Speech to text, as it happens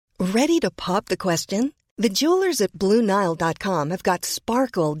Ready to pop the question? The jewelers at BlueNile.com have got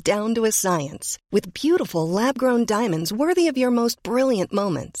sparkle down to a science with beautiful lab-grown diamonds worthy of your most brilliant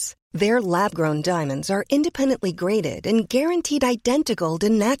moments. Their lab-grown diamonds are independently graded and guaranteed identical to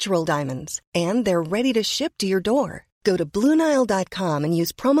natural diamonds, and they're ready to ship to your door. Go to BlueNile.com and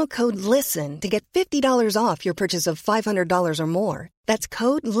use promo code LISTEN to get $50 off your purchase of $500 or more. That's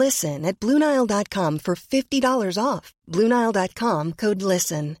code LISTEN at BlueNile.com for $50 off. BlueNile.com, code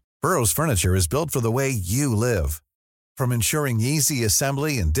LISTEN. Burrow's furniture is built for the way you live. From ensuring easy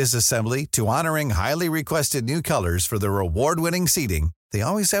assembly and disassembly to honoring highly requested new colors for their award-winning seating, they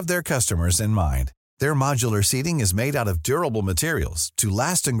always have their customers in mind. Their modular seating is made out of durable materials to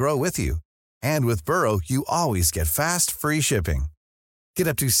last and grow with you. And with Burrow, you always get fast, free shipping. Get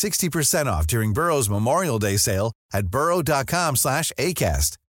up to 60% off during Burrow's Memorial Day sale at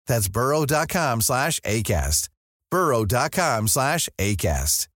burrow.com/ACAST. That's burrow.com/ACAST.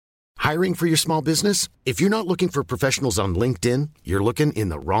 burrow.com/ACAST. Hiring for your small business? If you're not looking for professionals on LinkedIn, you're looking in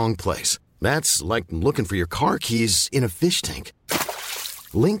the wrong place. That's like looking for your car keys in a fish tank.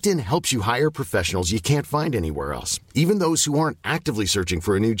 LinkedIn helps you hire professionals you can't find anywhere else, even those who aren't actively searching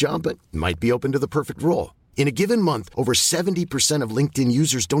for a new job but might be open to the perfect role. In a given month, over 70% of LinkedIn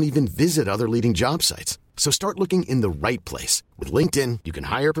users don't even visit other leading job sites. So start looking in the right place. With LinkedIn, you can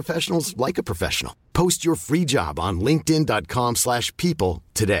hire professionals like a professional. Post your free job on linkedin.com/people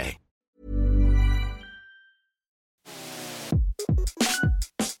today.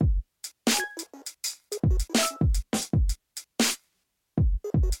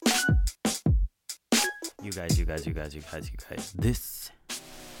 You guys. This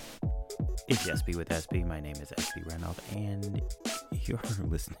is SB with SB. My name is SB Reynolds, and you're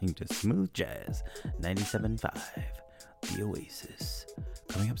listening to Smooth Jazz 97.5, The Oasis.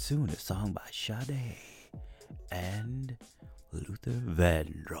 Coming up soon, a song by Sade and Luther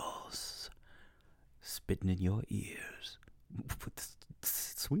Vandross. Spitting in your ears with the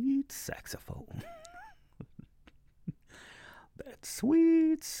sweet saxophone. That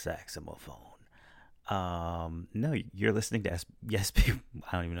sweet saxophone. No, you're listening to SB.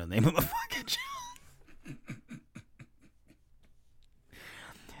 I don't even know the name of my fucking show.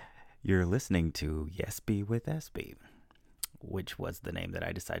 You're listening to YesB with SB, which was the name that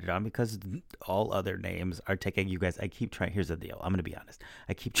I decided on because all other names are taking you guys. I keep trying. Here's the deal. I'm going to be honest.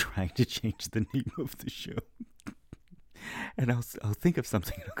 I keep trying to change the name of the show. And I'll think of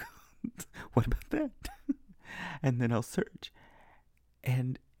something. What about that? And then I'll search.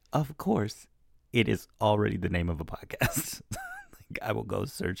 And of course, it is already the name of a podcast. Like I will go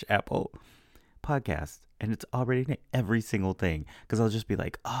search Apple Podcast, and it's already every single thing. Because I'll just be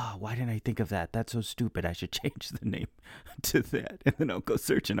like, oh, why didn't I think of that? That's so stupid. I should change the name to that. And then I'll go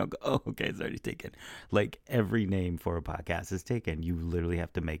search, and I'll go, oh, okay, it's already taken. Like every name for a podcast is taken. You literally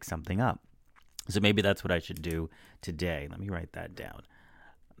have to make something up. So maybe that's what I should do today. Let me write that down.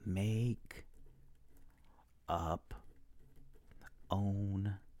 Make up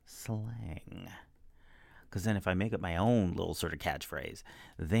own slang. Because then if I make up my own little sort of catchphrase,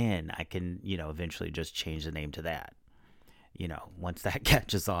 then I can, eventually just change the name to that. Once that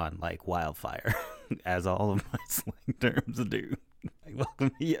catches on like wildfire, as all of my slang terms do.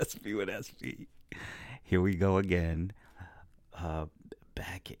 Welcome to YesB with SB. Here we go again.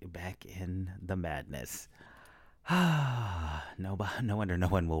 Back in the madness. No wonder no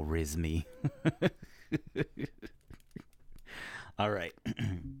one will riz me. All right.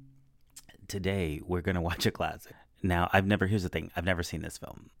 Today, we're going to watch a classic. Now, here's the thing. I've never seen this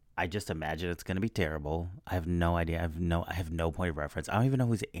film. I just imagine it's going to be terrible. I have no idea. I have no point of reference. I don't even know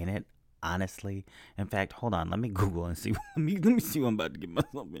who's in it, honestly. In fact, hold on. Let me Google and see. Let me see what I'm about to get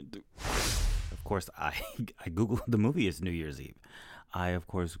myself into. Of course, I Google. The movie is New Year's Eve. I, of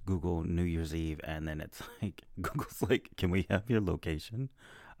course, Google New Year's Eve, and then it's like, Google's like, can we have your location?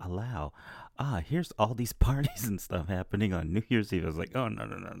 Allow. Here's all these parties and stuff happening on New Year's Eve. I was like, oh, no.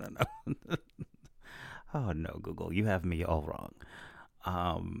 Oh, no, Google, you have me all wrong.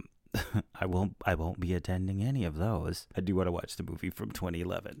 I won't be attending any of those. I do want to watch the movie from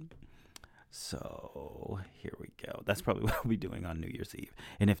 2011. So here we go. That's probably what I'll be doing on New Year's Eve.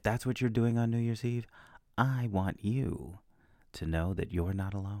 And if that's what you're doing on New Year's Eve, I want you to know that you're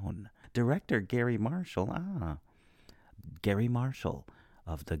not alone. Director Gary Marshall. Gary Marshall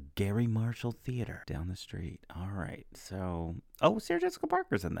of the Gary Marshall Theater down the street. All right. So, Sarah Jessica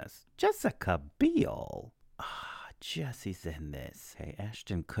Parker's in this. Jessica Biel. Jesse's in this. Hey,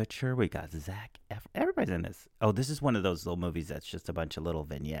 Ashton Kutcher. We got Zach Efron. Everybody's in this. Oh, this is one of those little movies that's just a bunch of little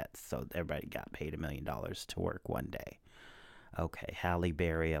vignettes. So everybody got paid $1 million to work one day. Okay, Halle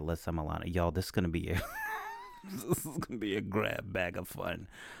Berry, Alyssa Milano. Y'all, this is going to be This is gonna be a grab bag of fun.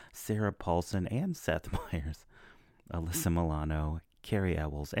 Sarah Paulson and Seth Meyers, Alyssa Milano, Carrie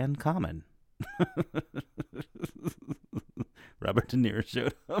Owls, and Common. Robert De Niro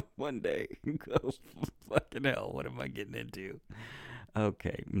showed up one day. Oh, fucking hell, what am I getting into?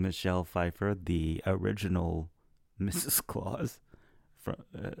 Okay, Michelle Pfeiffer, the original Mrs. Claus,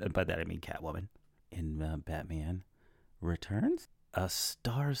 and by that I mean Catwoman, in Batman Returns. A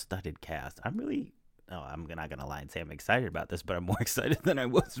star-studded cast. I'm not going to lie and say I'm excited about this, but I'm more excited than I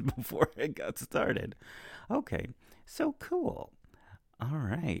was before I got started. Okay, so cool. All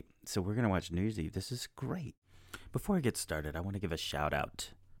right, so we're going to watch New Year's Eve. This is great. Before I get started, I want to give a shout out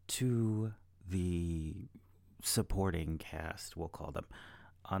to the supporting cast, we'll call them,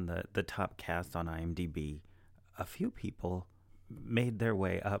 on the top cast on IMDb. A few people made their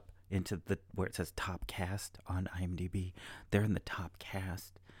way up into where it says top cast on IMDb. They're in the top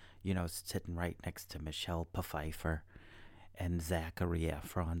cast, sitting right next to Michelle Pfeiffer and Zachary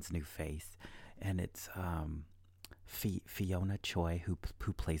Efron's new face. And it's Fiona Choi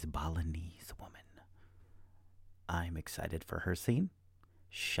who plays Balinese woman. I'm excited for her scene.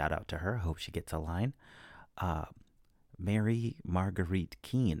 Shout out to her. Hope she gets a line. Mary Marguerite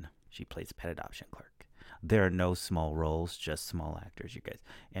Keane. She plays pet adoption clerk. There are no small roles, just small actors, you guys.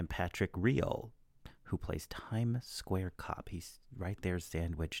 And Patrick Rio, who plays Times Square Cop. He's right there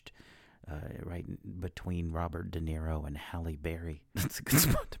sandwiched right between Robert De Niro and Halle Berry. That's a good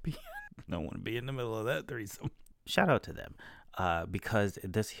spot to be in. Don't want to be in the middle of that threesome. Shout out to them because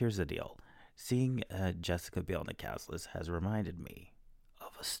here's the deal. Seeing Jessica Biel on the cast list has reminded me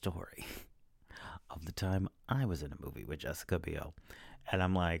of a story of the time I was in a movie with Jessica Biel. And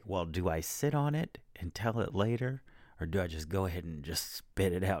I'm like, well, do I sit on it and tell it later? Or do I just go ahead and just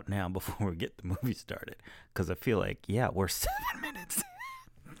spit it out now before we get the movie started? Because I feel like, we're 7 minutes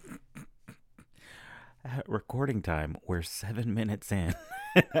in. At recording time, we're 7 minutes in.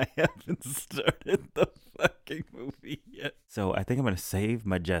 And I haven't started the fucking movie yet. So I think I'm going to save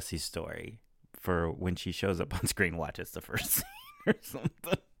my Jessie story for when she shows up on screen, watches the first scene or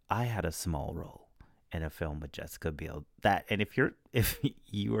something. I had a small role in a film with Jessica Biel. And if you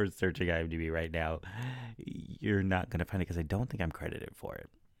are searching IMDb right now, you're not going to find it because I don't think I'm credited for it,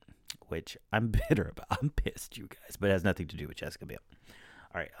 which I'm bitter about. I'm pissed, you guys, but it has nothing to do with Jessica Biel.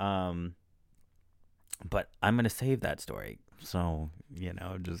 All right. But I'm going to save that story. So,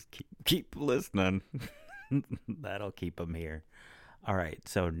 just keep listening. That'll keep them here. All right.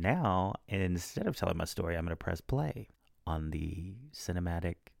 So now, instead of telling my story, I'm going to press play on the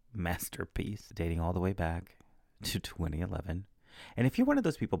cinematic masterpiece dating all the way back to 2011. And if you're one of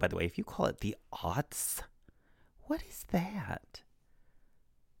those people, by the way, if you call it the aughts, what is that?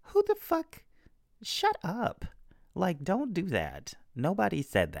 Who the fuck? Shut up. Like, don't do that. Nobody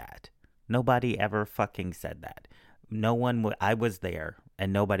said that. Nobody ever fucking said that. No one I was there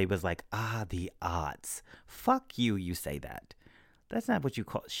and nobody was like, the aughts. Fuck you, you say that. That's not what you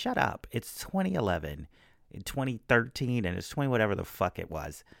call. Shut up. It's 2011. In 2013 and it's 20 whatever the fuck it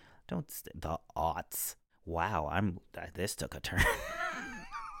was. The aughts. Wow, this took a turn.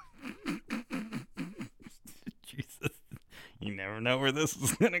 Jesus. You never know where this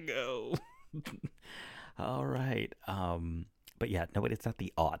is gonna go. All right. But yeah, no, it's not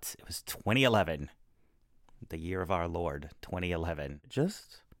the aughts. It was 2011. The year of our Lord, 2011.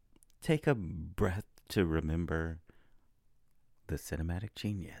 Just take a breath to remember the cinematic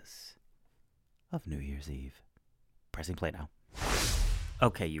genius of New Year's Eve. Pressing play now.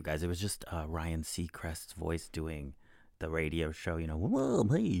 Okay, you guys, it was just Ryan Seacrest's voice doing the radio show, whoa,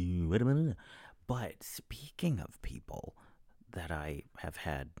 hey, wait a minute. But speaking of people that I have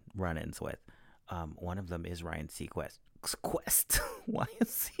had run-ins with, one of them is Ryan Seacrest. Ryan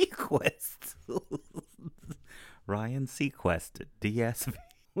Seacrest. Ryan Seacrest, DSV.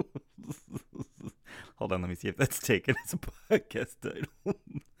 Hold on, let me see if that's taken as a podcast title.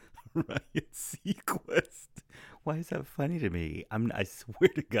 Ryan Seacrest. Why is that funny to me? I swear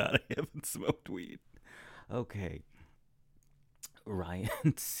to God, I haven't smoked weed. Okay. Ryan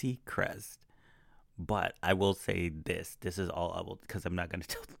Seacrest. But I will say this is all I will, because I'm not going to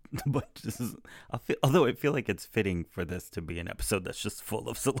tell a bunch. Although I feel like it's fitting for this to be an episode that's just full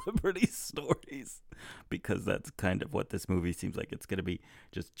of celebrity stories, because that's kind of what this movie seems like. It's going to be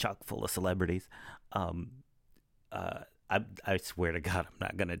just chock full of celebrities. I swear to God, I'm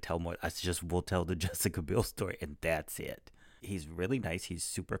not going to tell more. We'll tell the Jessica Biel story, and that's it. He's really nice. He's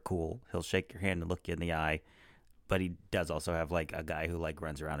super cool. He'll shake your hand and look you in the eye. But he does also have, like, a guy who, like,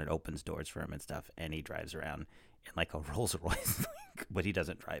 runs around and opens doors for him and stuff. And he drives around in, like, a Rolls Royce. But he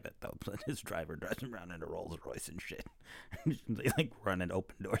doesn't drive it, though. His driver drives him around in a Rolls Royce and shit. They, like, run and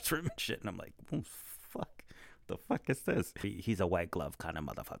open doors for him and shit. And I'm like, oh, fuck. The fuck is this? He's a white glove kind of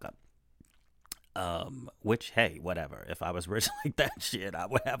motherfucker. Which, hey, whatever. If I was rich like that shit, I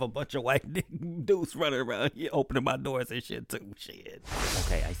would have a bunch of white dudes running around here opening my doors and shit too. Shit.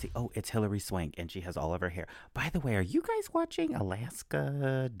 Okay, I see. Oh, it's Hilary Swank, and she has all of her hair. By the way, are you guys watching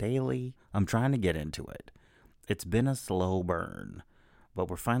Alaska Daily? I'm trying to get into it. It's been a slow burn, but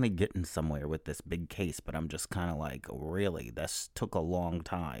we're finally getting somewhere with this big case. But I'm just kind of like, really? This took a long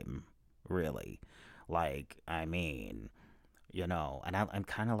time. Really? Like, I mean... You know, and I'm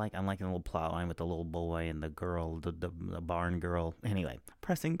kind of like, I'm like in a little plot line with the little boy and the girl, the barn girl. Anyway,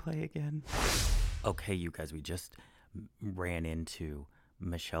 pressing play again. Okay, you guys, we just ran into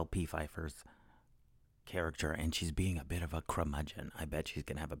Michelle Pfeiffer's character, and she's being a bit of a curmudgeon. I bet she's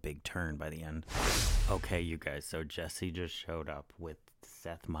going to have a big turn by the end. Okay, you guys, so Jessie just showed up with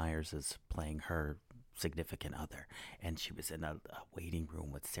Seth Meyers is playing her significant other, and she was in a waiting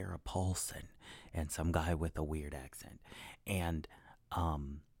room with Sarah Paulson and some guy with a weird accent, and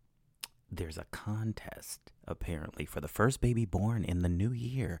there's a contest apparently for the first baby born in the new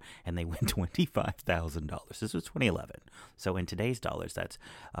year, and they win $25,000. This was 2011, so in today's dollars that's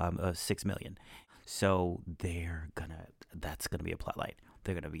 $6 million. So that's gonna be a plotline.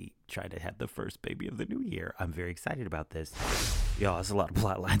 They're going to be trying to have the first baby of the new year. I'm very excited about this. Yo, there's a lot of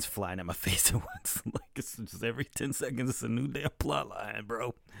plot lines flying at my face at once. Like, it's just every 10 seconds, it's a new damn plot line,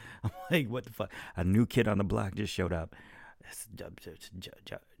 bro. I'm like, what the fuck? A new kid on the block just showed up. It's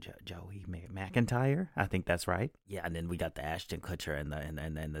Joey McIntyre. I think that's right. Yeah, and then we got the Ashton Kutcher and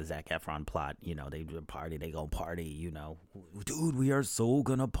the Zac Efron plot. You know, they party, they gonna party, you know. Dude, we are so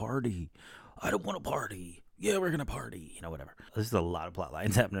gonna party. I don't want to party. Yeah, we're going to party, you know, whatever. This is a lot of plot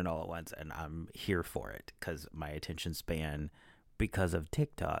lines happening all at once, and I'm here for it because my attention span, because of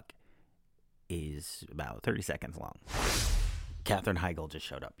TikTok, is about 30 seconds long. Katherine Heigl just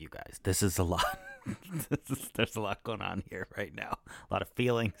showed up, you guys. This is a lot. There's a lot going on here right now. A lot of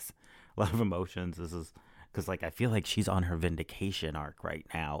feelings, a lot of emotions. This is because, like, I feel like she's on her vindication arc right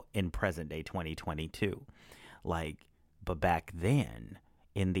now in present day 2022. Like, but back then,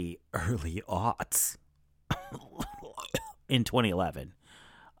 in the early aughts, in 2011,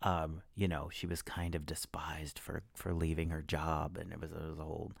 you know, she was kind of despised for leaving her job, and it was a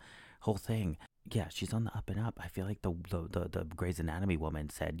whole thing. Yeah, she's on the up and up. I feel like the Grey's Anatomy woman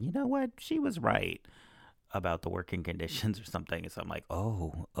said, you know what, she was right about the working conditions or something. So I'm like,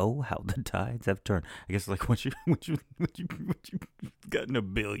 oh, how the tides have turned. I guess like once you gotten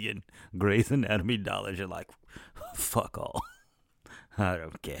 $1 billion Grey's Anatomy dollars, you're like, fuck all. I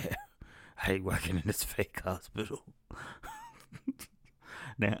don't care. I hate working in this fake hospital.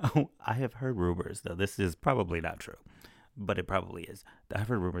 Now, I have heard rumors, though this is probably not true, but it probably is. I've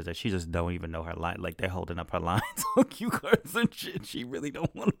heard rumors that she just don't even know her line. Like, they're holding up her lines on cue cards and shit. She really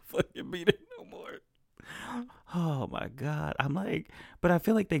don't want to fucking beat it no more. Oh, my God. I'm like, but I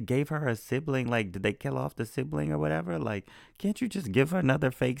feel like they gave her a sibling. Like, did they kill off the sibling or whatever? Like, can't you just give her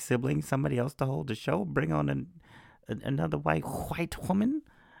another fake sibling, somebody else to hold the show? Bring on another white woman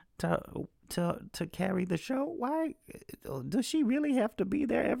to carry the show? Why does she really have to be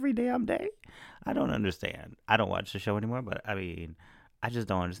there every damn day? I don't understand. I don't watch the show anymore, but I mean, I just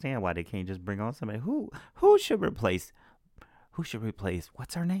don't understand why they can't just bring on somebody who should replace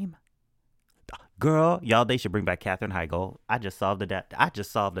what's her name? Girl, y'all, they should bring back Katherine Heigl. I just solved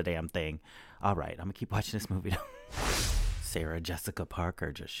the damn thing. All right, I'm gonna keep watching this movie. Sarah Jessica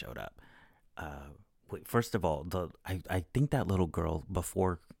Parker just showed up. Wait, first of all, I think that little girl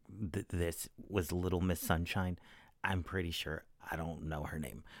before this was Little Miss Sunshine. I'm pretty sure. I don't know her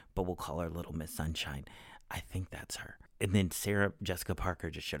name, but we'll call her Little Miss Sunshine. I think that's her. And then Sarah Jessica Parker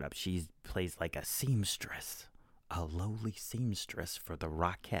just showed up. She plays like a seamstress, a lowly seamstress for the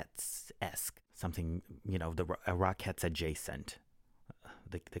Rockettes-esque. Something, you know, the Rockettes adjacent.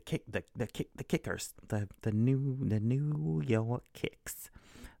 The Kickers, the New York Kicks,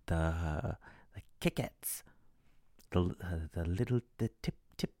 the Kickettes, the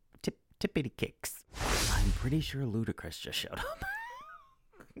tippity kicks. I'm pretty sure Ludacris just showed up.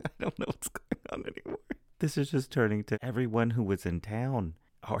 I don't know what's going on anymore. This is just turning to everyone who was in town.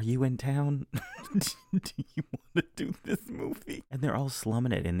 Are you in town? Do you want to do this movie? And they're all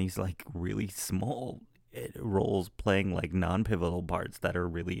slumming it in these like really small roles, playing like non-pivotal parts that are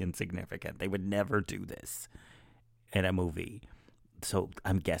really insignificant. They would never do this in a movie. So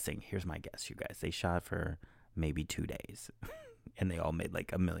I'm guessing, here's my guess, you guys. They shot for maybe 2 days and they all made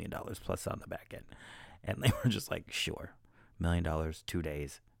like $1 million plus on the back end. And they were just like, sure, $1 million, 2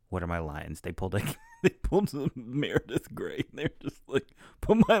 days. What are my lines? They pulled some Meredith Grey. They're just like,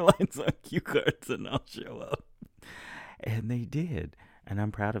 put my lines on cue cards and I'll show up. And they did. And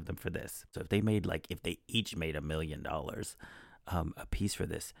I'm proud of them for this. So if they each made $1 million a piece for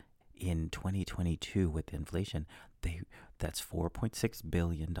this in 2022 with inflation, that's $4.6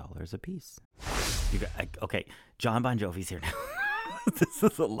 billion a piece. Okay, John Bon Jovi's here now. This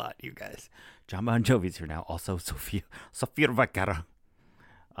is a lot, you guys. John Bon Jovi's here now. Also, Sofia Vergara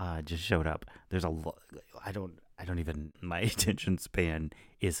just showed up. There's a lot. I don't even, my attention span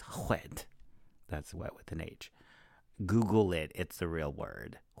is wet. That's wet with an H. Google it. It's the real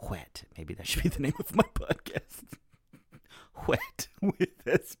word. Wet. Maybe that should be the name of my podcast. Wet with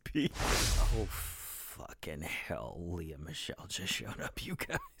SP. Oh, fucking hell. Lea Michele just showed up, you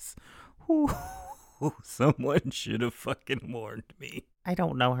guys. Ooh, someone should have fucking warned me. I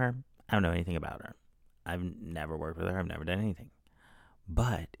don't know her. I don't know anything about her. I've never worked with her. I've never done anything.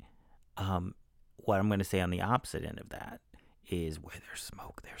 But what I'm going to say on the opposite end of that is where there's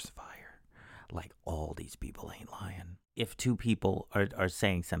smoke, there's fire. Like, all these people ain't lying. If two people are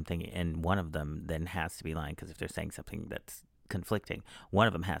saying something and one of them then has to be lying, because if they're saying something that's conflicting, one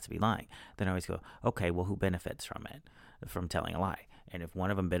of them has to be lying, then I always go, okay, well, who benefits from it, from telling a lie? And if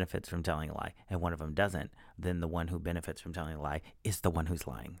one of them benefits from telling a lie and one of them doesn't, then the one who benefits from telling a lie is the one who's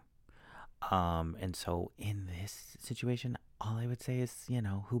lying. And so in this situation, all I would say is,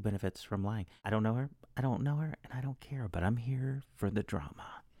 who benefits from lying? I don't know her, and I don't care, but I'm here for the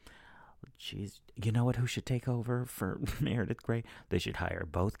drama. Jeez, you know what? Who should take over for Meredith Grey? They should hire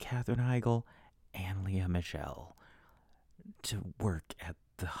both Katherine Heigl and Lea Michele to work at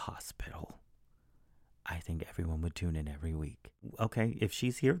the hospital. I think everyone would tune in every week. Okay, if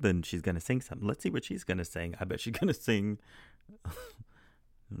she's here, then she's going to sing something. Let's see what she's going to sing. I bet she's going to sing,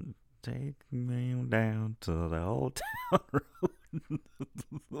 take me down to the old town road.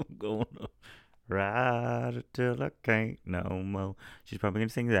 I'm going to ride it till I can't no more. She's probably going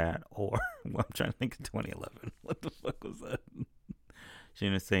to sing that. Or, well, I'm trying to think of 2011. What the fuck was that? She's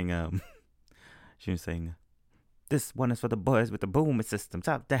going to sing, this one is for the boys with the boom system.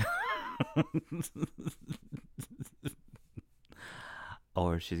 Top down.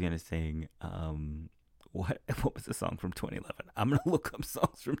 Or she's going to sing, what was the song from 2011? I'm going to look up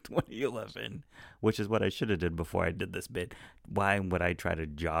songs from 2011, which is what I should have did before I did this bit. Why would I try to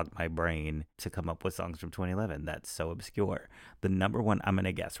jog my brain to come up with songs from 2011? That's so obscure. The number one, I'm going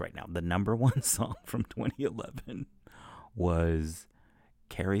to guess right now, the number one song from 2011 was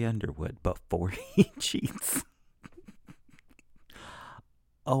Carrie Underwood, Before He Cheats.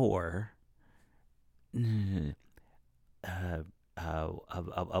 Or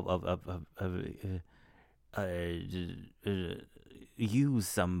Use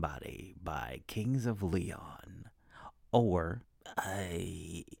Somebody by Kings of Leon. Or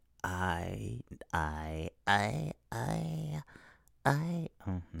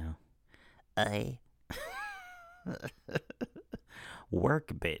Work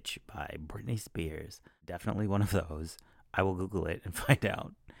Bitch by Britney Spears. Definitely one of those. I will Google it and find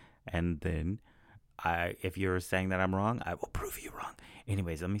out. And then if you're saying that I'm wrong, I will prove you wrong.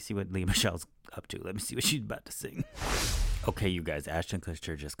 Anyways, let me see what Lea Michele's up to. Let me see what she's about to sing. Okay, you guys, Ashton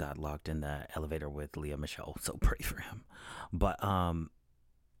Kutcher just got locked in the elevator with Lea Michele, so pray for him. But I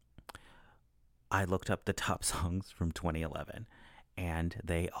looked up the top songs from 2011, and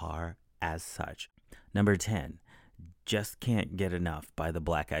they are as such. Number 10, Just Can't Get Enough by the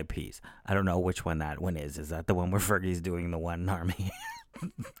Black Eyed Peas. I don't know which one that one is. Is that the one where Fergie's doing the one army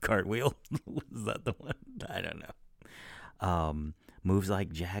cartwheel? Is that the one? I don't know. Moves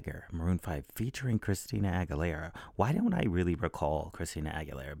Like Jagger, Maroon 5, featuring Christina Aguilera. Why don't I really recall Christina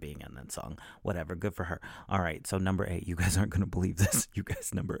Aguilera being in that song? Whatever, good for her. All right, so number 8. You guys aren't going to believe this. You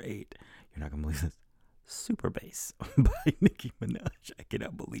guys, number 8. You're not going to believe this. Super Bass by Nicki Minaj. I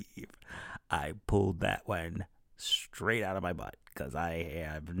cannot believe I pulled that one straight out of my butt, because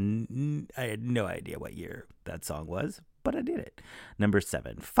I had no idea what year that song was, but I did it. Number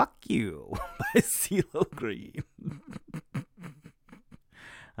 7, Fuck You by CeeLo Green.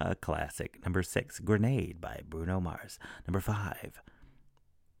 A classic. Number 6, Grenade by Bruno Mars. Number 5,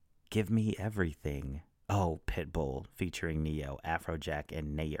 Give Me Everything. Oh, Pitbull featuring Neo, Afrojack,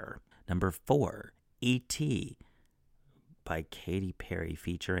 and Nair. Number 4, E.T. by Katy Perry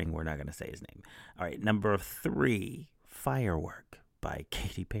featuring, we're not going to say his name. All right, number 3, Firework by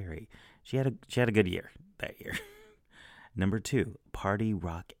Katy Perry. She had a good year that year. Number 2, Party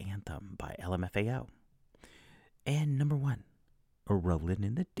Rock Anthem by LMFAO. And number 1, Rolling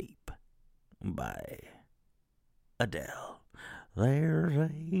in the Deep by Adele. There's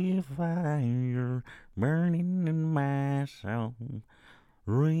a fire burning in my soul,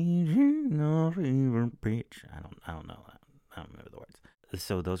 raging a fever pitch. I don't know. I don't remember the words.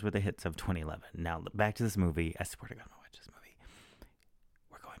 So those were the hits of 2011. Now back to this movie. I swear to God, I'm gonna watch this movie.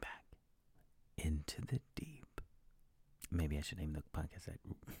 into the deep. Maybe I should name the podcast that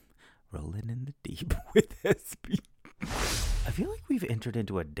Rolling in the Deep with SB. I feel like we've entered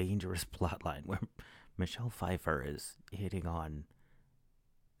into a dangerous plotline where Michelle Pfeiffer is hitting on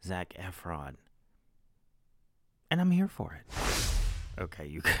Zac Efron. And I'm here for it. Okay,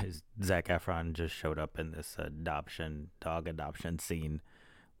 you guys, Zac Efron just showed up in this dog adoption scene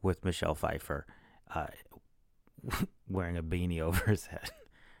with Michelle Pfeiffer wearing a beanie over his head.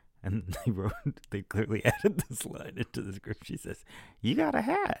 And they clearly added this line into the script. She says, "You got a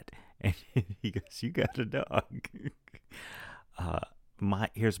hat." And he goes, "You got a dog."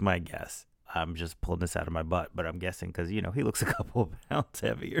 Here's my guess. I'm just pulling this out of my butt, but I'm guessing because, he looks a couple of pounds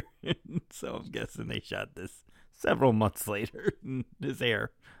heavier. So I'm guessing they shot this several months later. His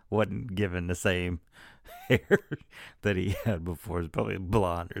hair wasn't given the same hair that he had before. It's probably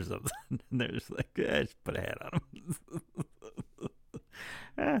blonde or something. And they're just like, just put a hat on him.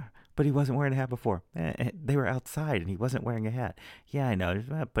 But he wasn't wearing a hat before. They were outside and he wasn't wearing a hat. Yeah, I know. Just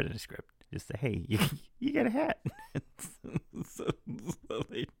put it in a script. Just say, hey, you got a hat. So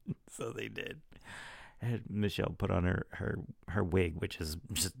they did. And Michelle put on her wig, which is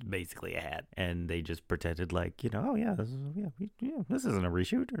just basically a hat, and they just pretended like, this isn't a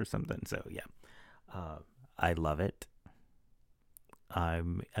reshoot or something. So yeah, I love it.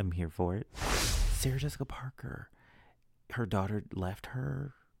 I'm here for it. Sarah Jessica Parker, her daughter left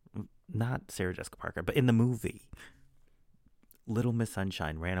her. Not Sarah Jessica Parker, but in the movie, Little Miss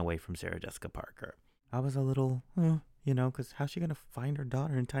Sunshine ran away from Sarah Jessica Parker. I was a little, because how's she going to find her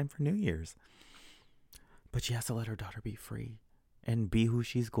daughter in time for New Year's? But she has to let her daughter be free and be who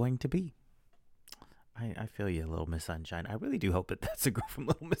she's going to be. I feel you, Little Miss Sunshine. I really do hope that that's a girl from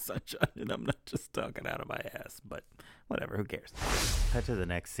Little Miss Sunshine and I'm not just talking out of my ass, but whatever, who cares? Cut to the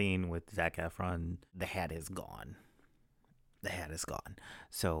next scene with Zac Efron. The hat is gone.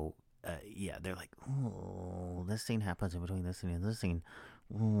 So, they're like, oh, this scene happens in between this scene and this scene.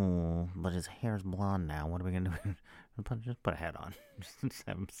 Oh, but his hair's blonde now. What are we going to do? Just put a hat on. Just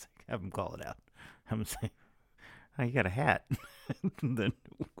have him call it out. Have him say, oh, you got a hat. Then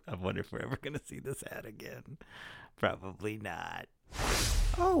I wonder if we're ever going to see this hat again. Probably not.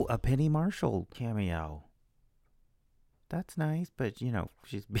 Oh, a Penny Marshall cameo. That's nice, but,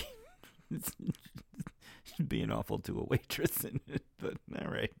 she's being awful to a waitress in it. But,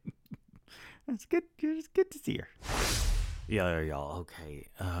 all right. It's good. It's good to see her. Yeah, y'all. Okay.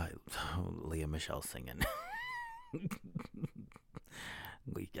 Lea Michele singing.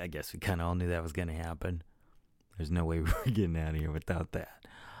 I guess we kind of all knew that was going to happen. There's no way we were getting out of here without that.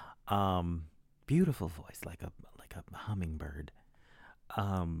 Beautiful voice, like a hummingbird.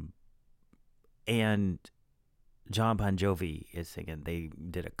 And Jon Bon Jovi is singing. They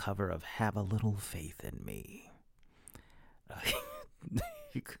did a cover of "Have a Little Faith in Me."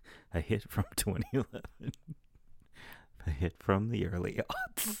 A hit from 2011. A hit from the early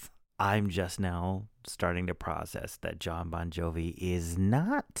aughts. I'm just now starting to process that Jon Bon Jovi is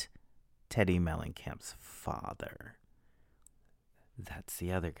not Teddy Mellencamp's father. That's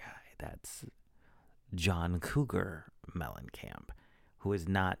the other guy. That's John Cougar Mellencamp, who is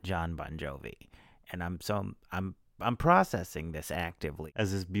not Jon Bon Jovi. And I'm processing this actively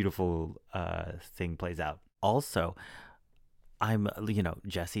as this beautiful thing plays out. Also,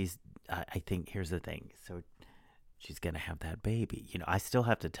 Jesse's, I think, here's the thing. So she's going to have that baby. I still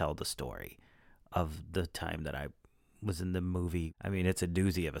have to tell the story of the time that I was in the movie. I mean, it's a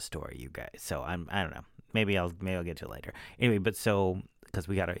doozy of a story, you guys. So I don't know. Maybe I'll get to it later. Anyway, but so, because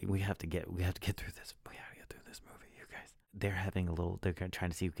we have to get through this. We got to get through this movie, you guys. They're trying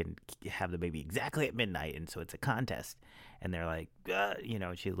to see who can have the baby exactly at midnight. And so it's a contest. And they're like,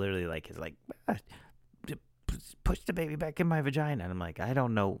 she literally is like, push the baby back in my vagina. And I'm like, I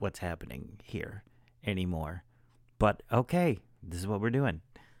don't know what's happening here anymore. But okay, this is what we're doing.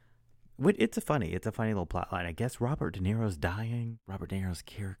 It's a funny little plot line. I guess Robert De Niro's dying. Robert De Niro's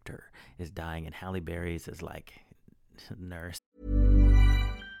character is dying, and Halle Berry's is like nurse.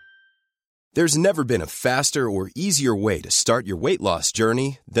 There's never been a faster or easier way to start your weight loss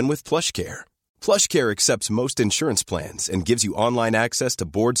journey than with PlushCare. PlushCare accepts most insurance plans and gives you online access to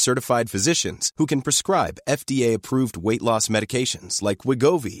board-certified physicians who can prescribe FDA-approved weight loss medications like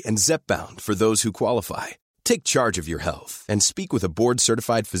Wegovy and Zepbound for those who qualify. Take charge of your health and speak with a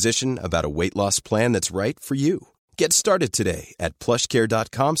board-certified physician about a weight loss plan that's right for you. Get started today at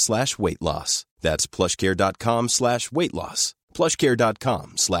plushcare.com/weightloss. That's plushcare.com/weightloss.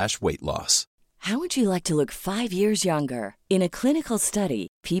 plushcare.com/weightloss. How would you like to look 5 years younger? In a clinical study,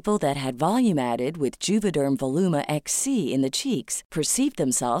 people that had volume added with Juvederm Voluma XC in the cheeks perceived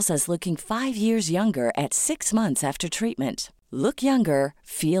themselves as looking 5 years younger at 6 months after treatment. Look younger,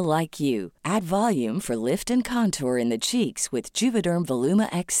 feel like you. Add volume for lift and contour in the cheeks with Juvederm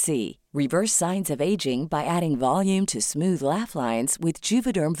Voluma XC. Reverse signs of aging by adding volume to smooth laugh lines with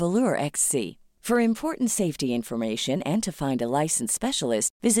Juvederm Volure XC. For important safety information and to find a licensed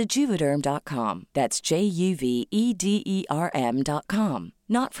specialist, visit Juvederm.com. That's JUVEDERM.com.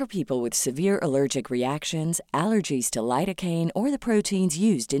 Not for people with severe allergic reactions, allergies to lidocaine, or the proteins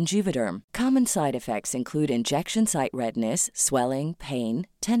used in Juvederm. Common side effects include injection site redness, swelling, pain,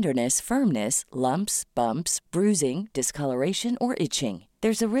 tenderness, firmness, lumps, bumps, bruising, discoloration, or itching.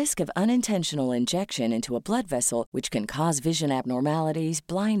 There's a risk of unintentional injection into a blood vessel, which can cause vision abnormalities,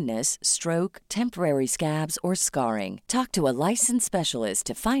 blindness, stroke, temporary scabs, or scarring. Talk to a licensed specialist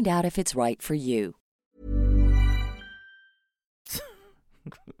to find out if it's right for you.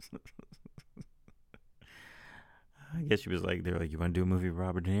 I guess she was like, they're like, you want to do a movie with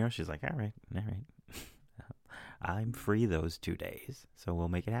Robert De Niro? She's like, all right. I'm free those 2 days, so we'll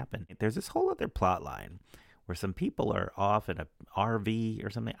make it happen. There's this whole other plot line where some people are off in a RV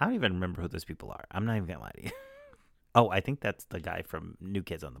or something. I don't even remember who those people are. I'm not even going to lie to you. Oh, I think that's the guy from New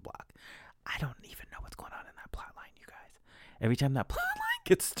Kids on the Block. I don't even know what's going on in that plot line, you guys. Every time that plot line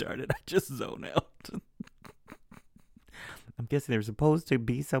gets started, I just zone out. I'm guessing they were supposed to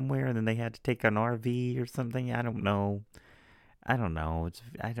be somewhere and then they had to take an RV or something. I don't know. I don't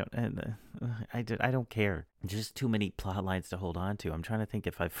care. Just too many plot lines to hold on to. I'm trying to think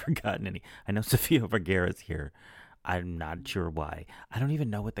if I've forgotten any. I know Sofia Vergara's here. I'm not sure why. I don't even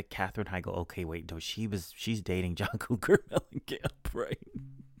know what the Katherine Heigl. Okay, wait, no, she's dating John Cougar Mellencamp, right?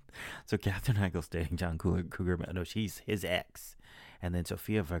 So Katherine Heigl's dating John Cougar. No, she's his ex, and then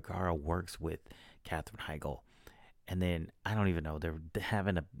Sofia Vergara works with Katherine Heigl, and then I don't even know. There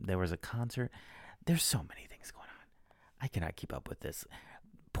was a concert. There's so many things going on. I cannot keep up with this.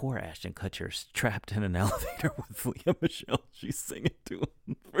 Poor Ashton Kutcher's trapped in an elevator with Lea Michele. She's singing to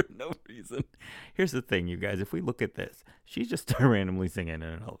him for no reason. Here's the thing, you guys. If we look at this, she's just randomly singing in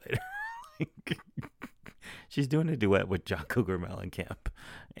an elevator. She's doing a duet with John Cougar Mellencamp.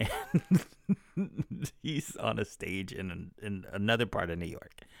 And he's on a stage in another part of New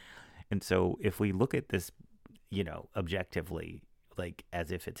York. And so if we look at this, objectively, like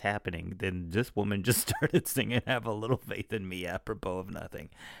as if it's happening, then this woman just started singing Have a Little Faith in Me apropos of nothing,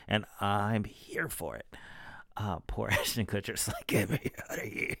 and I'm here for it. Poor Ashton Kutcher's like, get me out of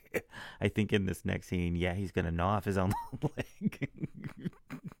here. I think in this next scene, he's gonna gnaw off his own leg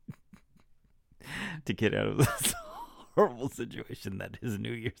to get out of this horrible situation that his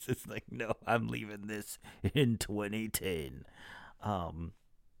New Year's is like, no, I'm leaving this in 2010.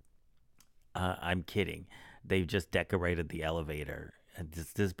 I'm kidding. They've just decorated the elevator. And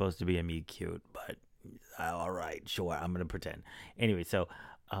this is supposed to be a meet cute, but all right, sure, I'm gonna pretend. Anyway, so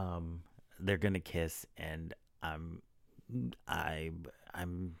they're gonna kiss, and I'm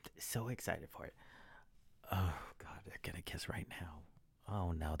so excited for it. Oh God, they're gonna kiss right now.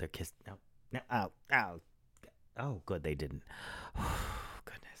 Oh no, they're kissed. No, ow. Oh, good, they didn't. Oh,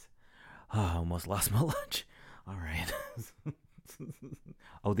 goodness. Oh, I almost lost my lunch. All right.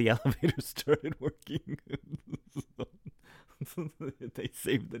 Oh, the elevator started working. They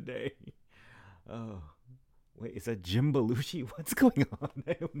saved the day. Oh, wait, is that Jim Belushi? What's going on?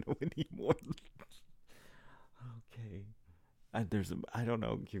 I don't know anymore. Okay. I don't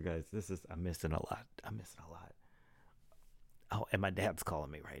know, you guys. I'm missing a lot. Oh, and my dad's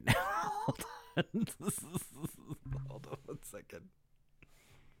calling me right now. Hold on. Hold on 1 second.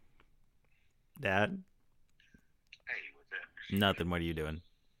 Dad? Hey, what's up? Nothing. What are you doing?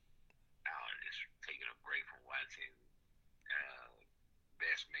 Just taking a break from watching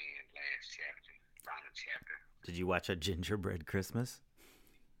Best Man final chapter. Did you watch A Gingerbread Christmas?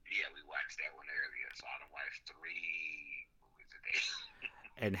 Yeah, we watched that one earlier, so I done watched 3 movies a day.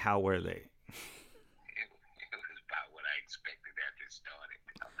 And how were they? It was about what I expected after it started.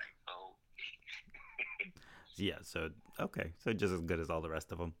 I'm like, oh. Yeah, so, okay. So just as good as all the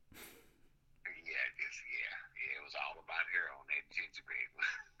rest of them. Yeah, it was all about her on that gingerbread.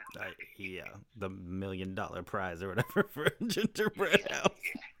 Yeah, the $1 million prize or whatever for a gingerbread house.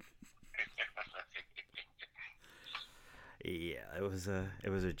 Yeah, it was a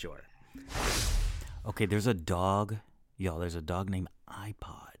chore. Okay, there's a dog, y'all. There's a dog named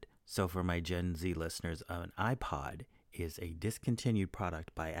iPod. So for my Gen Z listeners, an iPod is a discontinued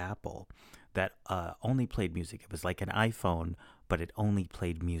product by Apple that only played music. It was like an iPhone, but it only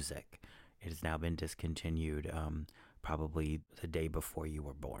played music. It has now been discontinued probably the day before you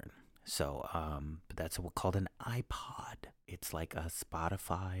were born. So but that's called an iPod. It's like a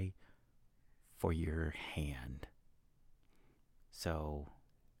Spotify for your hand. So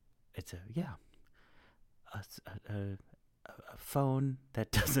it's a phone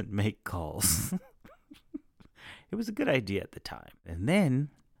that doesn't make calls. It was a good idea at the time. And then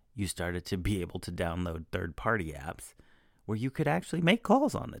you started to be able to download third-party apps where you could actually make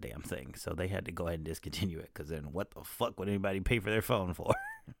calls on the damn thing. So they had to go ahead and discontinue it, because then what the fuck would anybody pay for their phone for?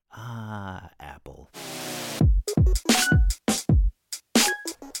 Apple.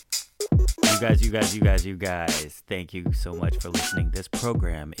 You guys, thank you so much for listening. This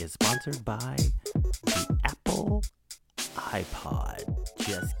program is sponsored by the Apple iPod.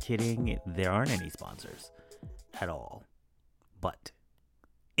 Just kidding. There aren't any sponsors at all. But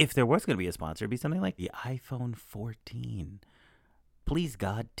if there was going to be a sponsor, it'd be something like the iPhone 14. Please,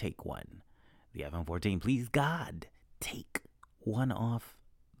 God, take one. The iPhone 14, please, God, take one off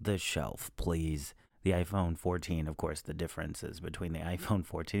the shelf, please. The iPhone 14, of course, the differences between the iPhone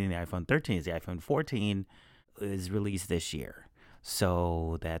 14 and the iPhone 13 is the iPhone 14 is released this year.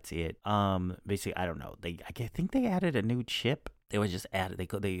 So that's it. Basically, I don't know. I think they added a new chip. They would just add it. They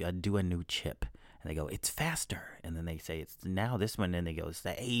do a new chip, and they go, it's faster. And then they say it's now this one, and they go, it's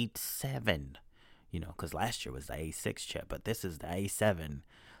the A7. You know, because last year was the A6 chip, but this is the A7.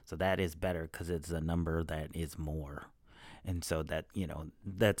 So that is better because it's a number that is more. And so that, you know,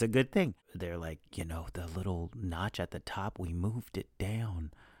 that's a good thing. They're like, you know, the little notch at the top, we moved it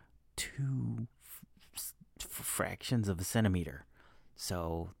down 2 fractions of a centimeter.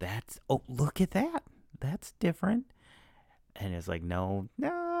 So that's, oh, look at that. That's different. And it's like, no,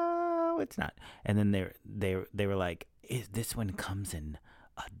 it's not. And then they were like, this one comes in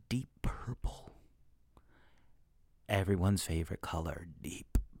a deep purple. Everyone's favorite color,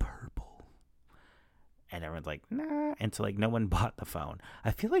 deep purple. And everyone's like, nah. And so, like, no one bought the phone.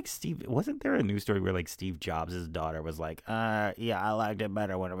 I feel like wasn't there a news story where, like, Steve Jobs' daughter was like, yeah, I liked it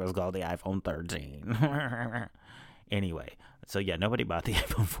better when it was called the iPhone 13. Anyway, so, yeah, nobody bought the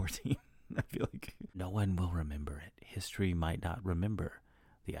iPhone 14. I feel like no one will remember it. History might not remember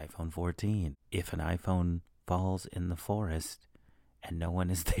the iPhone 14. If an iPhone falls in the forest and no one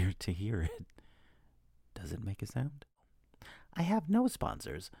is there to hear it, does it make a sound? I have no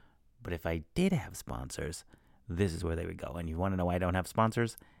sponsors. But if I did have sponsors, this is where they would go. And you want to know why I don't have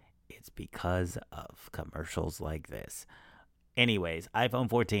sponsors? It's because of commercials like this. Anyways, iPhone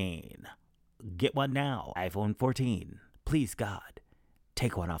 14. Get one now. iPhone 14. Please, God,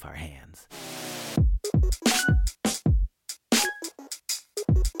 take one off our hands.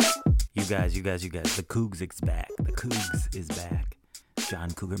 You guys. The Cougs is back. The Cougs is back.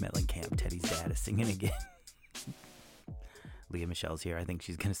 John Cougar Mellencamp, Teddy's dad, is singing again. Lea Michele's here. I think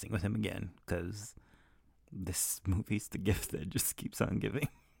she's going to sing with him again because this movie's the gift that just keeps on giving.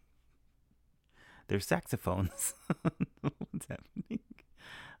 There's saxophones. What's happening?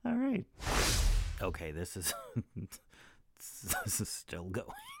 All right. Okay, this is still going.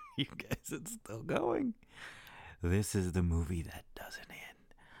 You guys, it's still going. This is the movie that doesn't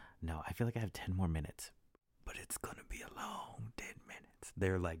end. No, I feel like I have 10 more minutes, but it's going to be a long 10 minutes.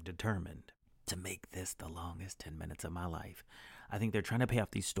 They're like determined to make this the longest 10 minutes of my life. I think they're trying to pay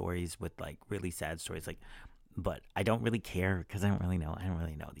off these stories with like really sad stories, like, but I don't really care because I don't really know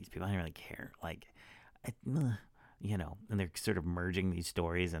these people. I don't really care, like, you know, and they're sort of merging these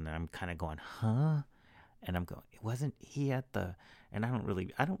stories, and I'm kind of going, huh? And I'm going, wasn't he at the, and I don't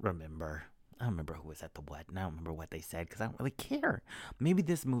remember who was at the what, and I don't remember what they said because I don't really care. Maybe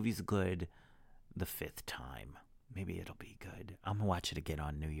this movie's good the 5th time. Maybe it'll be good. I'm gonna watch it again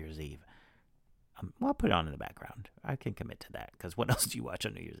on New Year's Eve. Well, I'll put it on in the background. I can commit to that. Because what else do you watch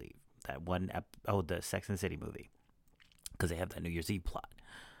on New Year's Eve? That one, the Sex and the City movie. Because they have that New Year's Eve plot.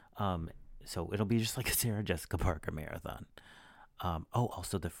 So it'll be just like a Sarah Jessica Parker marathon.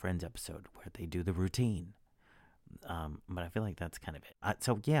 Also the Friends episode where they do the routine. But I feel like that's kind of it.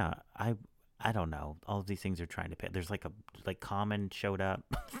 So yeah, I don't know. All of these things are trying to pay. There's like Common showed up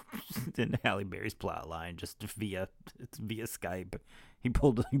in Halle Berry's plot line just via Skype. He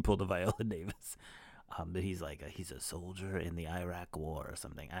pulled a Viola Davis. But he's like he's a soldier in the Iraq War or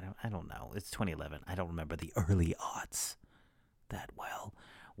something. I don't know. It's 2011. I don't remember the early aughts that well.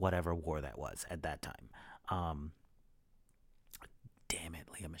 Whatever war that was at that time. Damn it,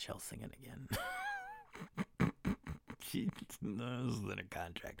 Lea Michele's singing again. She knows in a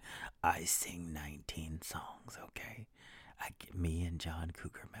contract. I sing 19 songs, okay? Me and John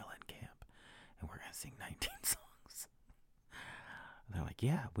Cougar Mellencamp, and we're gonna sing 19 songs. And they're like,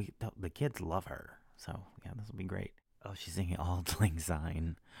 yeah, the kids love her, so yeah, this will be great. Oh, she's singing Auld Lang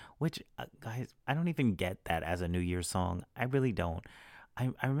Syne, which guys, I don't even get that as a New Year's song. I really don't.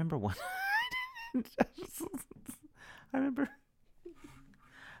 I remember one. I remember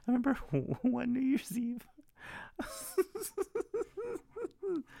one New Year's Eve.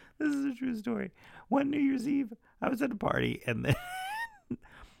 This is a true story. One New Year's Eve, I was at a party, and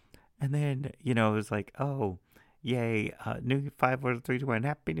then it was like, oh, yay, new 5, 4, 3, 2, 1,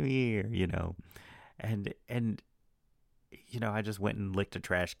 Happy New Year, and I just went and licked a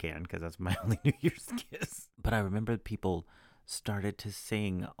trash can because that's my only New Year's kiss. But I remember people started to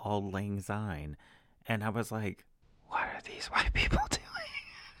sing Auld Lang Syne, and I was like, what are these white people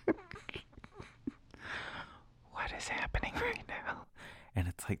doing? What is happening right now? And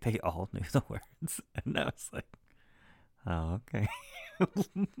it's like they all knew the words, and I was like, oh, okay.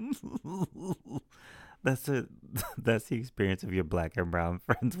 That's the experience of your black and brown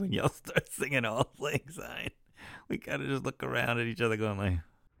friends when y'all start singing Auld Lang Syne. We kind of just look around at each other going like,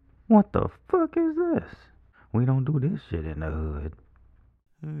 what the fuck is this? We don't do this shit in the hood.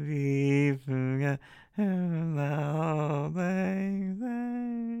 We forgot Auld Lang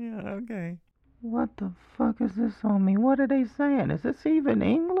Syne. Okay. What the fuck is this on me? What are they saying? Is this even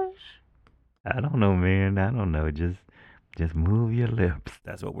English? I don't know, man. I don't know. Just move your lips.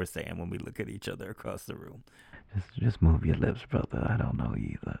 That's what we're saying when we look at each other across the room. Just move your lips, brother. I don't know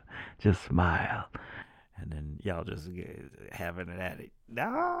either. Just smile. And then y'all just having it at it.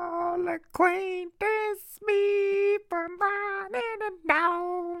 All acquaintance me from running and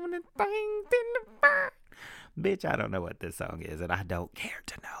down and things in the fire. Bitch, I don't know what this song is, and I don't care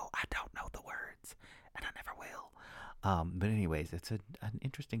to know. I don't know the words, and I never will. But anyways, it's an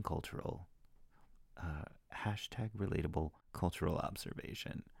interesting cultural hashtag relatable cultural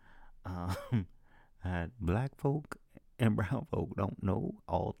observation. Black folk and brown folk don't know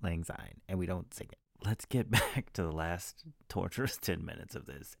Auld Lang Syne, and we don't sing it. Let's get back to the last torturous 10 minutes of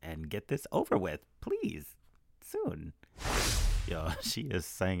this and get this over with, please, soon. Yo, she is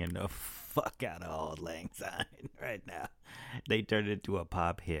singing the fuck out of Auld Lang Syne right now. They turned it into a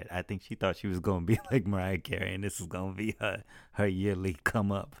pop hit. I think she thought she was going to be like Mariah Carey, and this is going to be her yearly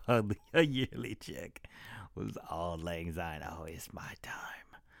come up, her yearly check was Auld Lang Syne. Oh, it's my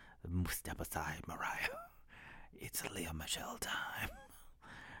time. Step aside, Mariah. It's a Lea Michele time.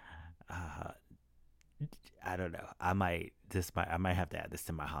 I don't know. I might have to add this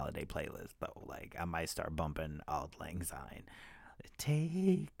to my holiday playlist though. Like I might start bumping Auld Lang Syne.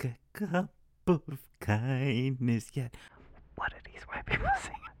 Take a cup of kindness yet. What are these white people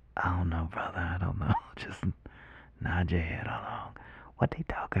singing? I don't know, brother. I don't know. Just nod your head along. What they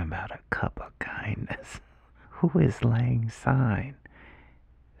talking about? A cup of kindness. Who is Lang Syne?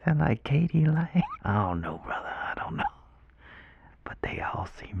 Is that like Katie Lang? I don't know, brother. I don't know. But they all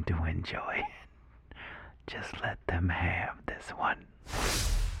seem to enjoy it. Just let them have this one.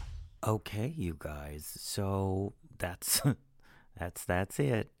 Okay, you guys. So that's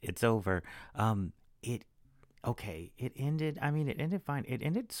it. It's over. It ended. I mean, it ended fine. It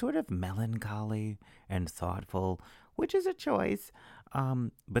ended sort of melancholy and thoughtful, which is a choice.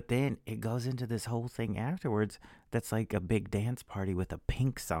 But then it goes into this whole thing afterwards that's like a big dance party with a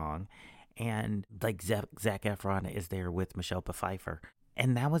Pink song, and like Zac Efron is there with Michelle Pfeiffer,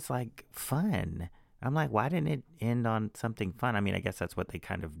 and that was like fun. I'm like, why didn't it end on something fun? I mean, I guess that's what they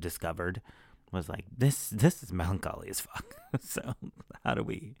kind of discovered, was like, this is melancholy as fuck. So how do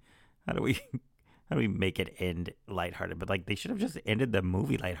we make it end lighthearted? But like, they should have just ended the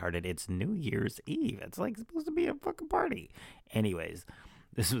movie lighthearted. It's New Year's Eve. It's like supposed to be a fucking party. Anyways,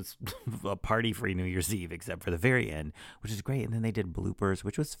 this was a party-free New Year's Eve, except for the very end, which is great. And then they did bloopers,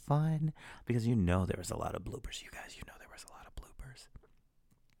 which was fun because there was a lot of bloopers. You guys, there was a lot of bloopers.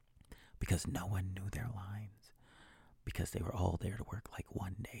 Because no one knew their lines. Because they were all there to work like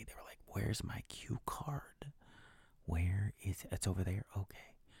one day. They were like, where's my cue card? Where is it? It's over there.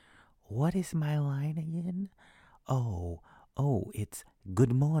 Okay. What is my line again? Oh, it's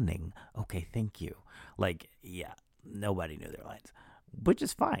good morning. Okay, thank you. Like, yeah, nobody knew their lines. Which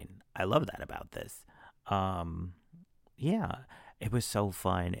is fine. I love that about this. Yeah. It was so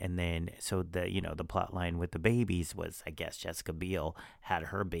fun. And then, so the plot line with the babies was, I guess, Jessica Biel had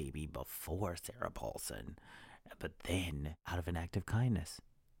her baby before Sarah Paulson. But then, out of an act of kindness,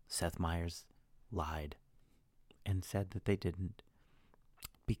 Seth Meyers lied and said that they didn't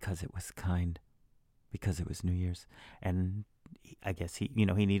because it was kind, because it was New Year's. And I guess he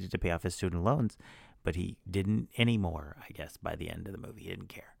needed to pay off his student loans, but he didn't anymore, I guess, by the end of the movie. He didn't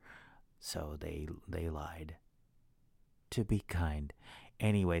care. So they lied to be kind.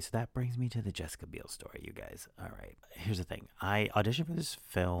 Anyway, so that brings me to the Jessica Biel story, you guys. All right. Here's the thing. I auditioned for this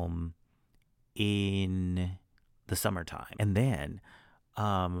film in the summertime. And then,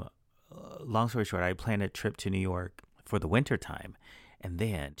 long story short, I planned a trip to New York for the wintertime. And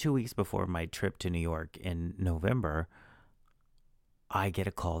then 2 weeks before my trip to New York in November, I get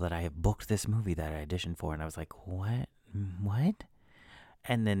a call that I have booked this movie that I auditioned for. And I was like, what?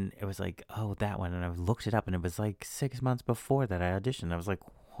 And then it was like, oh, that one. And I looked it up, and it was like 6 months before that I auditioned. I was like,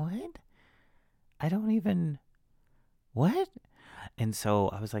 what? I don't even, what? And so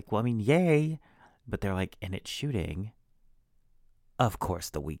I was like, well, I mean, yay. But they're like, and it's shooting, of course,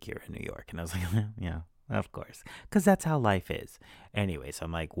 the week you're in New York. And I was like, yeah, of course. Because that's how life is. Anyway, so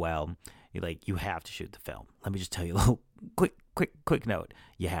I'm like, well, you have to shoot the film. Let me just tell you a little quick note.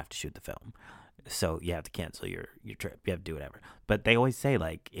 You have to shoot the film. So you have to cancel your trip. You have to do whatever. But they always say,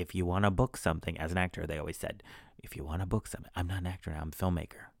 like, if you want to book something as an actor, they always said, if you want to book something, I'm not an actor now, I'm a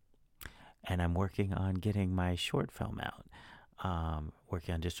filmmaker. And I'm working on getting my short film out,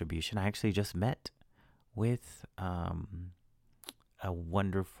 working on distribution. I actually just met with a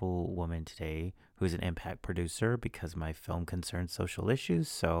wonderful woman today who's an impact producer because my film concerns social issues.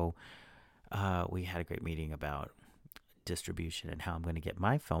 So we had a great meeting about distribution and how I'm going to get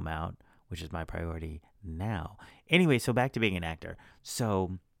my film out, which is my priority now. Anyway, so back to being an actor.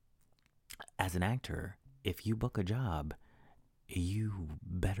 So as an actor, if you book a job, you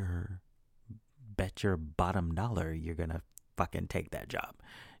better bet your bottom dollar you're going to fucking take that job.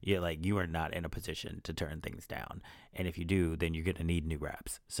 You are not in a position to turn things down. And if you do, then you're going to need new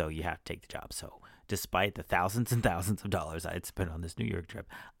reps. So you have to take the job. So despite the thousands and thousands of dollars I had spent on this New York trip,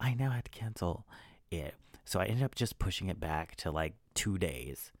 I now had to cancel it. So I ended up just pushing it back to like 2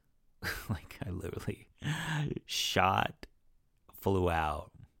 days. Like I literally shot, flew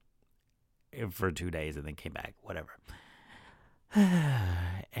out for 2 days and then came back, whatever.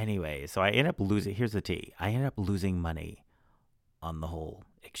 Anyway, so I ended up losing, here's the tea. I ended up losing money on the whole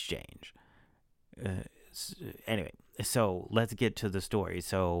exchange. Anyway, so let's get to the story.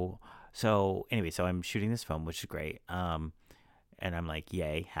 So I'm shooting this film, which is great. And I'm like,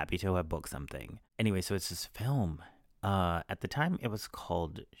 yay, happy to have booked something. Anyway, so it's this film. At the time, it was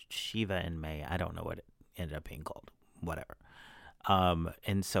called Shiva in May. I don't know what it ended up being called. Whatever.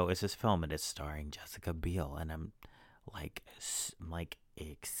 And so it's this film, and it's starring Jessica Biel, and I'm like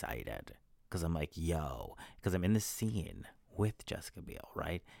excited because I'm like, yo, because I'm in the scene with Jessica Biel,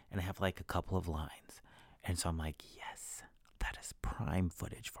 right? And I have like a couple of lines, and so I'm like, yes, that is prime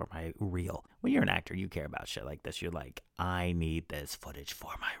footage for my reel. When you're an actor, you care about shit like this. You're like, I need this footage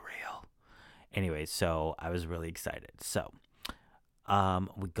for my reel. Anyway, so I was really excited. So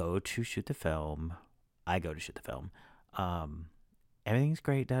we go to shoot the film. I go to shoot the film. Everything's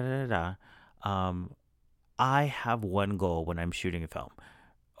great. I have one goal when I'm shooting a film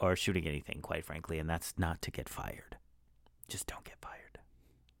or shooting anything, quite frankly, and that's not to get fired. Just don't get fired.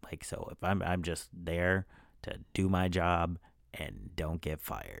 Like, so if I'm just there to do my job and don't get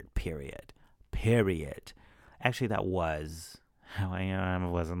fired, period. Actually, that was how I am. I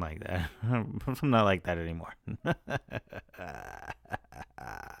wasn't like that. I'm not like that anymore.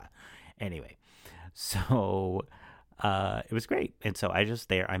 Anyway, so it was great. And so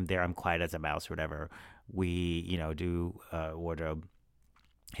I'm there, I'm quiet as a mouse or whatever. We, do wardrobe,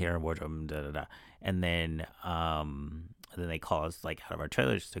 hair and wardrobe, and then they call us like out of our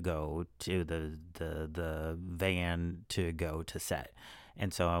trailers to go to the van to go to set.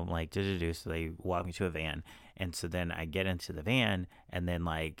 And so I'm like, so they walk me to a van. And so then I get into the van, and then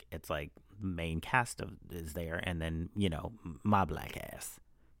like, it's like main cast is there. And then, my black ass.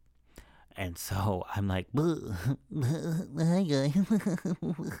 And so I'm like, hi guys.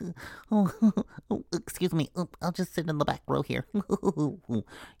 Excuse me. I'll just sit in the back row here.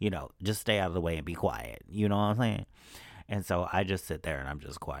 Just stay out of the way and be quiet. You know what I'm saying? And so I just sit there and I'm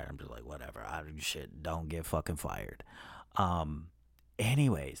just quiet. I'm just like, whatever. Don't get fucking fired.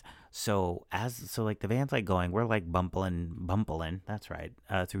 Anyways, so like the van's like going, we're like bumpling. That's right.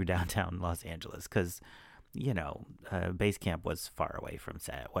 Through downtown Los Angeles. 'Cause base camp was far away from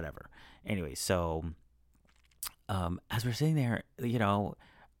set, whatever. Anyway, so as we're sitting there,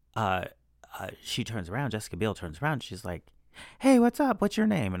 she turns around, Jessica Biel turns around, she's like, hey, what's up? What's your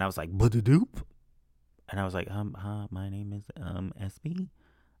name? And I was like, Budadoop. And I was like, my name is SB.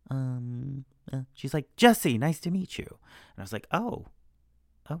 She's like, Jesse, nice to meet you. And I was like, oh,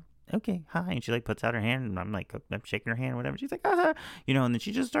 okay, hi. And she like puts out her hand, and I'm like, I'm shaking her hand, whatever. She's like, and then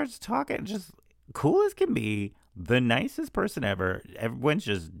she just starts talking, just cool as can be, the nicest person ever. Everyone's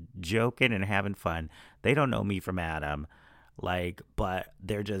just joking and having fun. They don't know me from Adam, but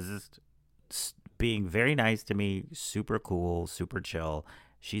they're just being very nice to me. Super cool, super chill.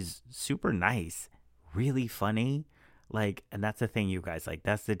 She's super nice, really funny. And that's the thing, you guys,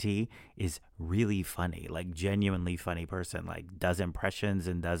 that's the tea, is really funny, genuinely funny person, does impressions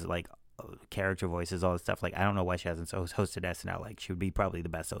and does character voices, all this stuff. I don't know why she hasn't hosted SNL. She would be probably the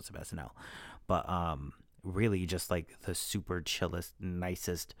best host of SNL, but really just the super chillest,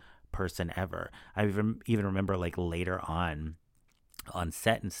 nicest person ever. I even remember later on, on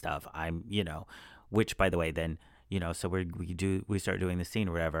set and stuff, I'm, which by the way, then, so we start doing the scene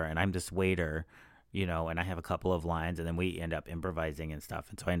or whatever, and I'm this waiter, and I have a couple of lines, and then we end up improvising and stuff.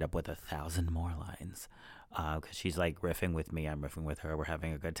 And so I end up with 1,000 more lines, because she's like riffing with me. I'm riffing with her. We're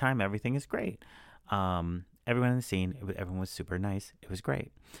having a good time. Everything is great. Everyone in the scene, everyone was super nice. It was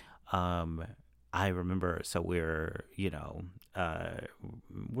great. I remember, so we're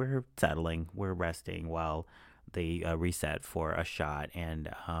settling, we're resting while they reset for a shot, and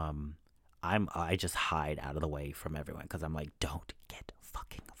I just hide out of the way from everyone because I'm like, don't get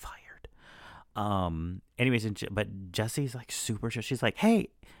fucking fired. Anyways, but Jesse's like super chill. She's like, hey,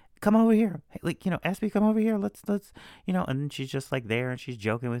 come over here. Hey, like, SB, come over here. Let's, and then she's just like there and she's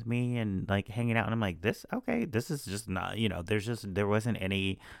joking with me and like hanging out. And I'm like, this is just not, there wasn't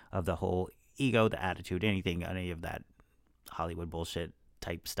any of the whole ego, the attitude, any of that Hollywood bullshit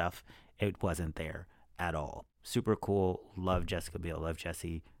type stuff. It wasn't there at all. Super cool. Love Jessica Biel. Love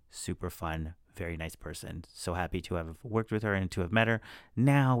Jessie. Super fun. Very nice person. So happy to have worked with her and to have met her.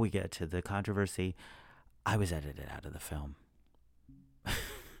 Now we get to the controversy. I was edited out of the film.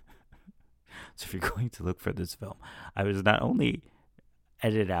 So if you're going to look for this film, I was not only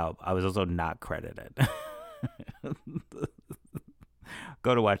edited out, I was also not credited.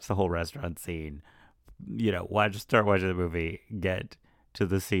 Go to watch the whole restaurant scene, start watching the movie, get to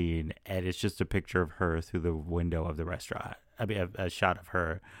the scene, and it's just a picture of her through the window of the restaurant. I mean, a shot of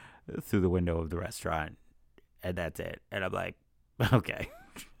her through the window of the restaurant, and that's it. And I'm like, okay.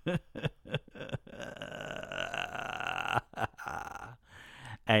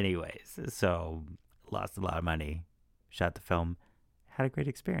 Anyways, so lost a lot of money, shot the film, had a great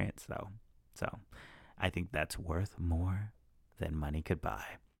experience though. So I think that's worth more than money could buy.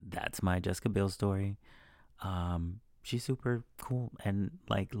 That's my Jessica Biel story. She's super cool and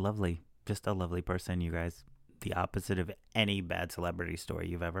like lovely, just a lovely person, you guys. The opposite of any bad celebrity story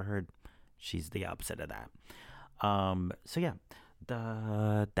you've ever heard. She's the opposite of that. So yeah,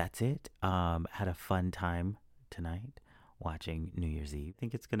 that's it. Had a fun time tonight watching New Year's Eve. I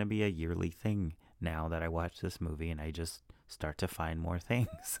think it's going to be a yearly thing now that I watch this movie and I just start to find more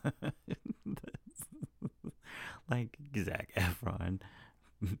things. Like Zac Efron's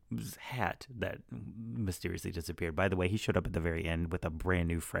hat that mysteriously disappeared. By the way, he showed up at the very end with a brand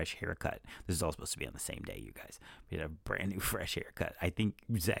new fresh haircut. This is all supposed to be on the same day, you guys. He had a brand new fresh haircut. I think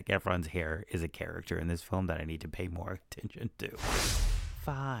Zac Efron's hair is a character in this film that I need to pay more attention to.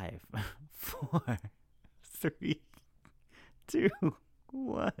 5, 4, 3, 2,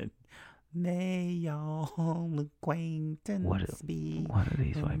 1. May y'all acquaintance be. What are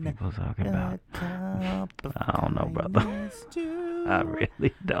these white people talking about? I don't know, brother. I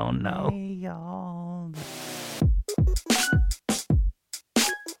really don't know.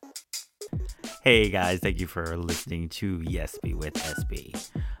 Hey guys, thank you for listening to Yes Be with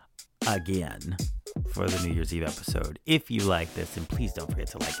SB again for the New Year's Eve episode. If you like this, then please don't forget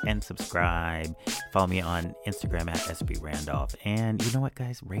to like and subscribe. Follow me on Instagram at SB Randolph. And you know what,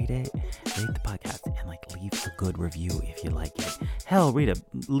 guys? Rate the podcast, and like leave a good review if you like it. Hell,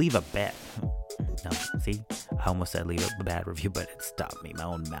 leave a bet. No, see, I almost said leave a bad review, but it stopped me. My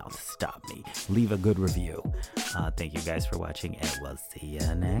own mouth stopped me. Leave a good review. Thank you guys for watching, and we'll see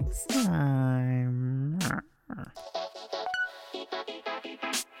you next time.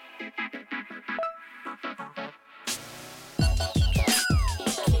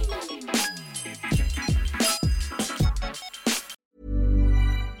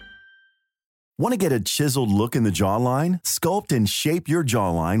 Want to get a chiseled look in the jawline? Sculpt and shape your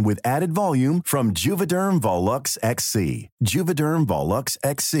jawline with added volume from Juvederm Volux XC. Juvederm Volux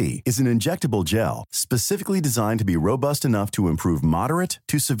XC is an injectable gel specifically designed to be robust enough to improve moderate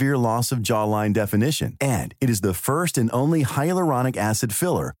to severe loss of jawline definition. And it is the first and only hyaluronic acid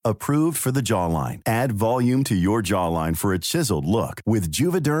filler approved for the jawline. Add volume to your jawline for a chiseled look with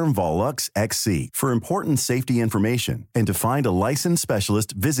Juvederm Volux XC. For important safety information and to find a licensed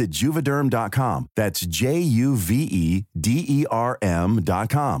specialist, visit Juvederm.com. That's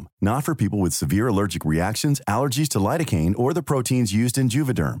Juvederm.com. Not for people with severe allergic reactions, allergies to lidocaine, or the proteins used in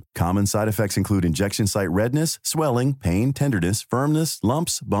Juvederm. Common side effects include injection site redness, swelling, pain, tenderness, firmness,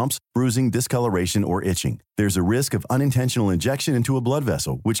 lumps, bumps, bruising, discoloration, or itching. There's a risk of unintentional injection into a blood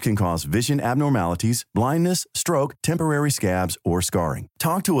vessel, which can cause vision abnormalities, blindness, stroke, temporary scabs, or scarring.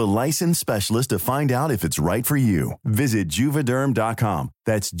 Talk to a licensed specialist to find out if it's right for you. Visit Juvederm.com.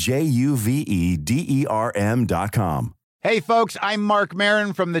 That's Juvederm.com. Hey, folks, I'm Mark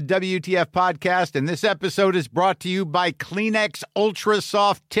Maron from the WTF Podcast, and this episode is brought to you by Kleenex Ultra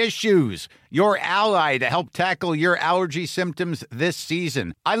Soft Tissues, your ally to help tackle your allergy symptoms this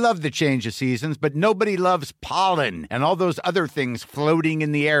season. I love the change of seasons, but nobody loves pollen and all those other things floating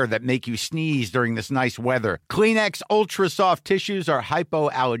in the air that make you sneeze during this nice weather. Kleenex Ultra Soft Tissues are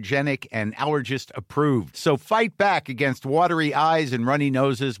hypoallergenic and allergist approved. So fight back against watery eyes and runny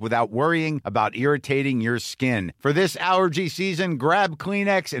noses without worrying about irritating your skin. For this allergy season, grab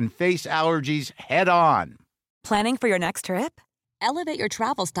Kleenex and face allergies head on. Planning for your next trip? Elevate your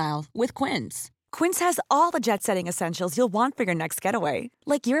travel style with Quince. Quince has all the jet-setting essentials you'll want for your next getaway,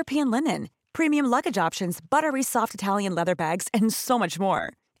 like European linen, premium luggage options, buttery soft Italian leather bags, and so much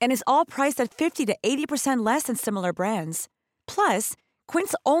more. And is all priced at 50 to 80% less than similar brands. Plus,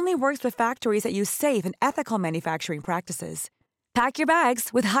 Quince only works with factories that use safe and ethical manufacturing practices. Pack your bags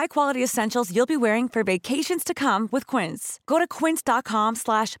with high-quality essentials you'll be wearing for vacations to come with Quince. Go to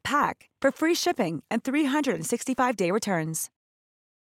quince.com/pack for free shipping and 365-day returns.